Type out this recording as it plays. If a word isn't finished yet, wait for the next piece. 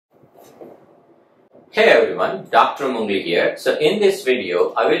Hey everyone, Dr. Mungli here. So in this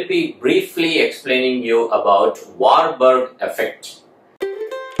video, I will be briefly explaining you about Warburg Effect.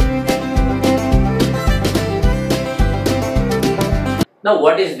 Now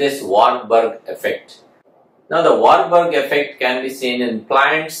what is this Warburg Effect? Now the Warburg Effect can be seen in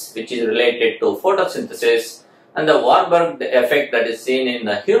plants which is related to photosynthesis, and the Warburg Effect that is seen in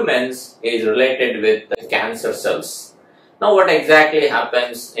the humans is related with the cancer cells. Now what exactly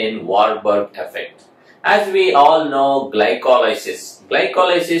happens in Warburg Effect? As we all know, glycolysis.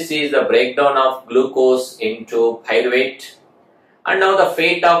 Glycolysis is the breakdown of glucose into pyruvate. And now the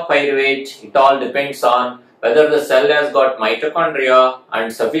fate of pyruvate, it all depends on whether the cell has got mitochondria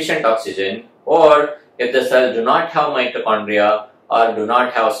and sufficient oxygen, or if the cell do not have mitochondria or do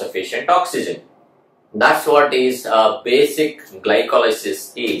not have sufficient oxygen. That's what is basic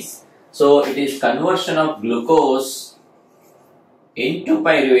glycolysis is. So it is conversion of glucose into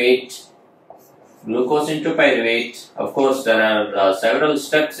pyruvate. Of course there are several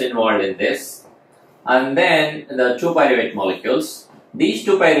steps involved in this, and then the two pyruvate molecules. These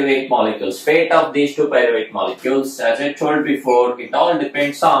two pyruvate molecules, fate of these two pyruvate molecules, as I told before, it all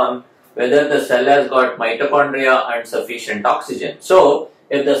depends on whether the cell has got mitochondria and sufficient oxygen. So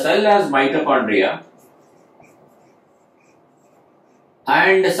if the cell has mitochondria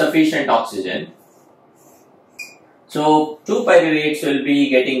and sufficient oxygen, so two pyruvates will be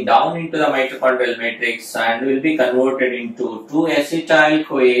getting down into the mitochondrial matrix and will be converted into two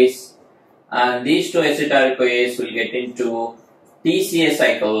acetyl-CoAs, and these two acetyl-CoAs will get into TCA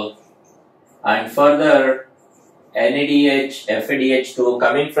cycle, and further NADH, FADH2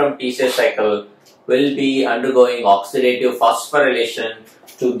 coming from TCA cycle will be undergoing oxidative phosphorylation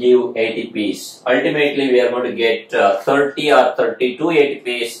to give ATPs. Ultimately we are going to get 30 or 32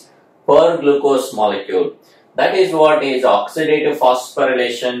 ATPs per glucose molecule. That is what is oxidative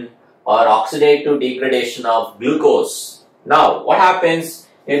phosphorylation or oxidative degradation of glucose. Now, what happens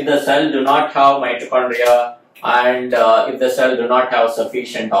if the cell do not have mitochondria and if the cell do not have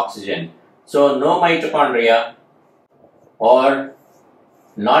sufficient oxygen? So, no mitochondria or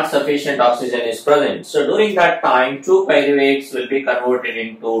not sufficient oxygen is present. So, during that time, two pyruvates will be converted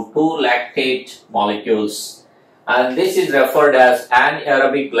into two lactate molecules, and this is referred as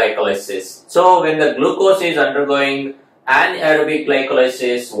anaerobic glycolysis. So when the glucose is undergoing anaerobic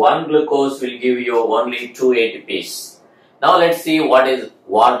glycolysis, one glucose will give you only two ATPs. Now let's see what is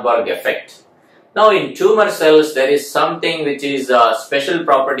Warburg effect. Now in tumor cells, there is something which is a special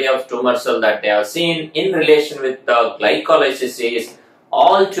property of tumor cell that they have seen in relation with the glycolysis is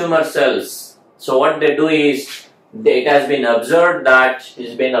all tumor cells. So what they do is, it has been observed that it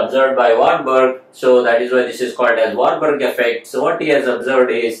has been observed by Warburg, so that is why this is called as Warburg effect. So what he has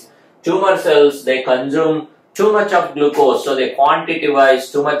observed is tumor cells, they consume too much of glucose, so the quantity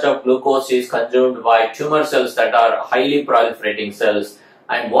wise too much of glucose is consumed by tumor cells that are highly proliferating cells,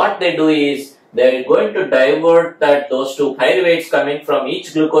 and what they do is they are going to divert those two pyruvates coming from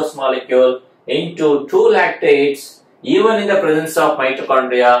each glucose molecule into two lactates, even in the presence of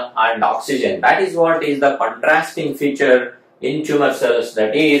mitochondria and oxygen. That is what is the contrasting feature in tumor cells,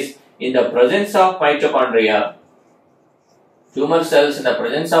 that is, in the presence of mitochondria, tumor cells in the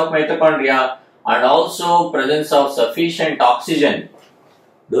presence of mitochondria and also presence of sufficient oxygen.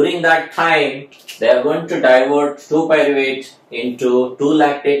 During that time, they are going to divert two pyruvate into two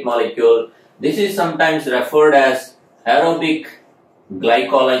lactate molecule. This is sometimes referred as aerobic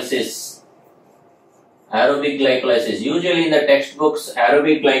glycolysis. Aerobic glycolysis. Usually in the textbooks,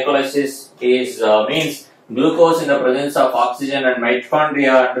 aerobic glycolysis is means glucose in the presence of oxygen and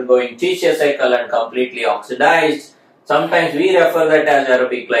mitochondria undergoing TCA cycle and completely oxidized. Sometimes we refer that as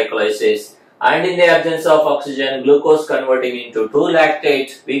aerobic glycolysis. And in the absence of oxygen, glucose converting into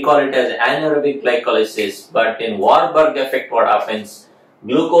 2-lactate, we call it as anaerobic glycolysis. But in Warburg effect, what happens?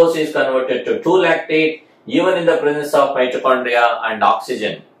 Glucose is converted to 2-lactate even in the presence of mitochondria and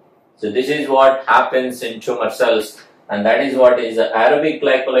oxygen. So this is what happens in tumor cells, and that is what is aerobic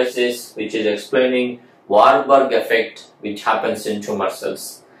glycolysis, which is explaining Warburg effect which happens in tumor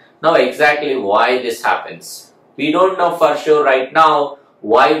cells. Now exactly why this happens? We don't know for sure right now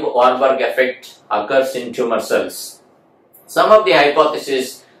why Warburg effect occurs in tumor cells. Some of the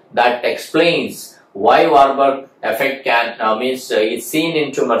hypotheses that explains why Warburg effect is seen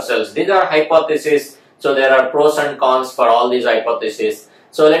in tumor cells. These are hypotheses, so there are pros and cons for all these hypotheses.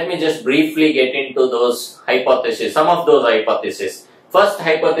 So let me just briefly get into those hypotheses, some of those hypotheses. First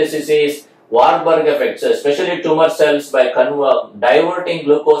hypothesis is Warburg effect, so especially tumor cells by diverting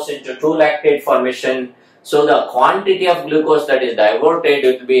glucose into 2-lactate formation. So the quantity of glucose that is diverted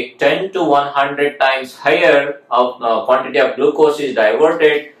will be 10 to 100 times higher of quantity of glucose is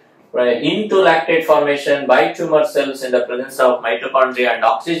diverted into lactate formation by tumor cells in the presence of mitochondria and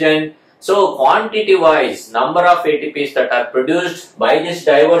oxygen. So quantity wise, number of ATPs that are produced by this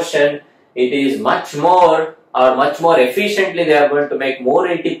diversion, it is much more efficiently they are going to make more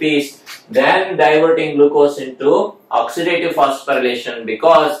ATPs than diverting glucose into oxidative phosphorylation,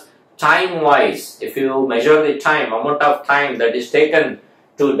 because time wise, if you measure the amount of time that is taken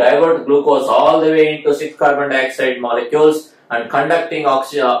to divert glucose all the way into 6 carbon dioxide molecules and conducting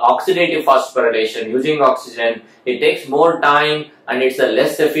oxidative phosphorylation using oxygen, it takes more time and it's a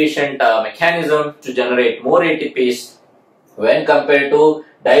less efficient mechanism to generate more ATPs when compared to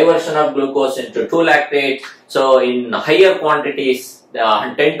diversion of glucose into 2-lactate. So in higher quantities,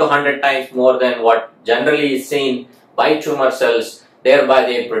 10 to 100 times more than what generally is seen by tumor cells, thereby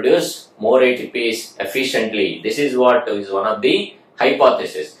they produce more ATPs efficiently. This is what is one of the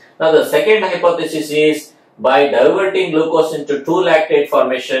hypotheses. Now the second hypothesis is by diverting glucose into 2-lactate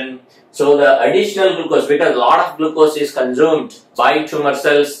formation, so the additional glucose, because a lot of glucose is consumed by tumor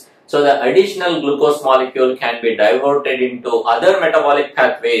cells, so the additional glucose molecule can be diverted into other metabolic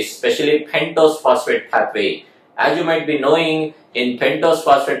pathways, especially pentose phosphate pathway. As you might be knowing, in pentose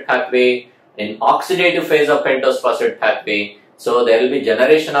phosphate pathway, in oxidative phase of pentose phosphate pathway, so there will be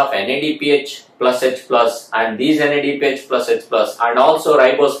generation of NADPH plus H plus, and these NADPH plus H plus, and also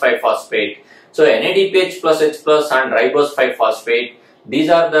ribose 5-phosphate. So NADPH plus H plus and ribose 5-phosphate, these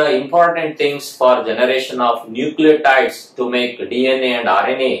are the important things for generation of nucleotides to make DNA and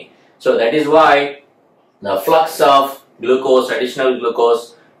RNA. So that is why the flux of glucose, additional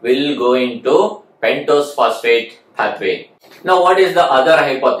glucose, will go into pentose phosphate pathway. Now what is the other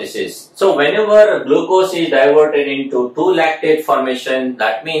hypothesis? So whenever glucose is diverted into 2-lactate formation,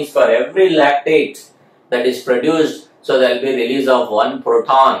 that means for every lactate that is produced, so there will be release of 1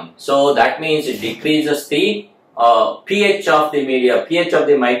 proton. So that means it decreases the pH of the media, pH of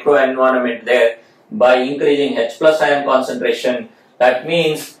the microenvironment there by increasing H plus ion concentration. That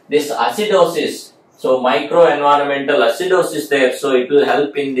means this acidosis, so microenvironmental acidosis there, so it will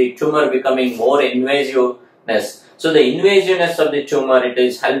help in the tumor becoming more invasiveness. So the invasiveness of the tumor, it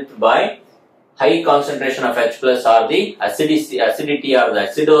is helped by high concentration of H plus or the acidity or the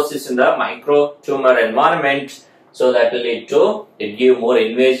acidosis in the micro tumor environment. So that will lead to, it give more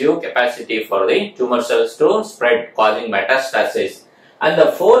invasive capacity for the tumor cells to spread, causing metastasis. And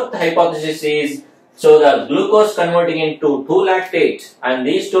the fourth hypothesis is, so the glucose converting into 2-lactate, and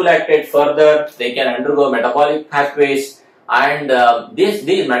these 2-lactate further, they can undergo metabolic pathways, and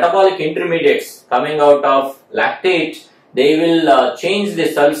these metabolic intermediates coming out of lactate, they will change the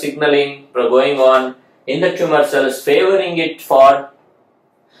cell signaling going on in the tumor cells, favoring it for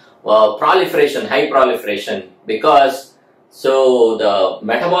proliferation, high proliferation, because so the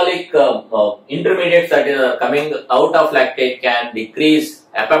metabolic intermediates that are coming out of lactate can decrease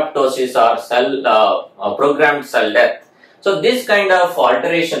apoptosis or cell programmed cell death. So this kind of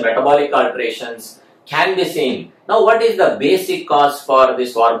alteration, metabolic alterations, can be seen. Now what is the basic cause for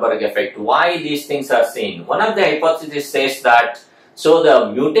this Warburg effect? Why these things are seen? One of the hypotheses says that, so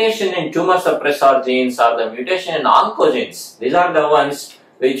the mutation in tumor suppressor genes or the mutation in oncogenes, these are the ones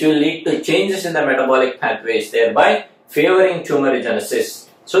which will lead to changes in the metabolic pathways, thereby favoring tumorigenesis.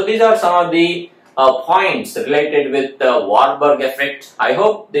 So these are some of the points related with the Warburg effect. I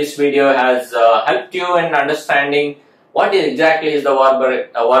hope this video has helped you in understanding what exactly is the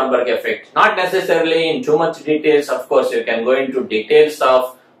Warburg effect. Not necessarily in too much details, of course you can go into details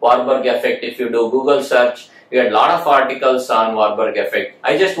of Warburg effect. If you do Google search, you get a lot of articles on Warburg effect.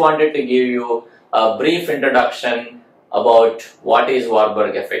 I just wanted to give you a brief introduction about what is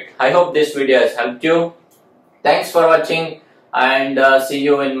Warburg effect. I hope this video has helped you. Thanks for watching, and see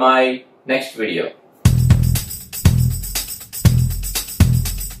you in my next video.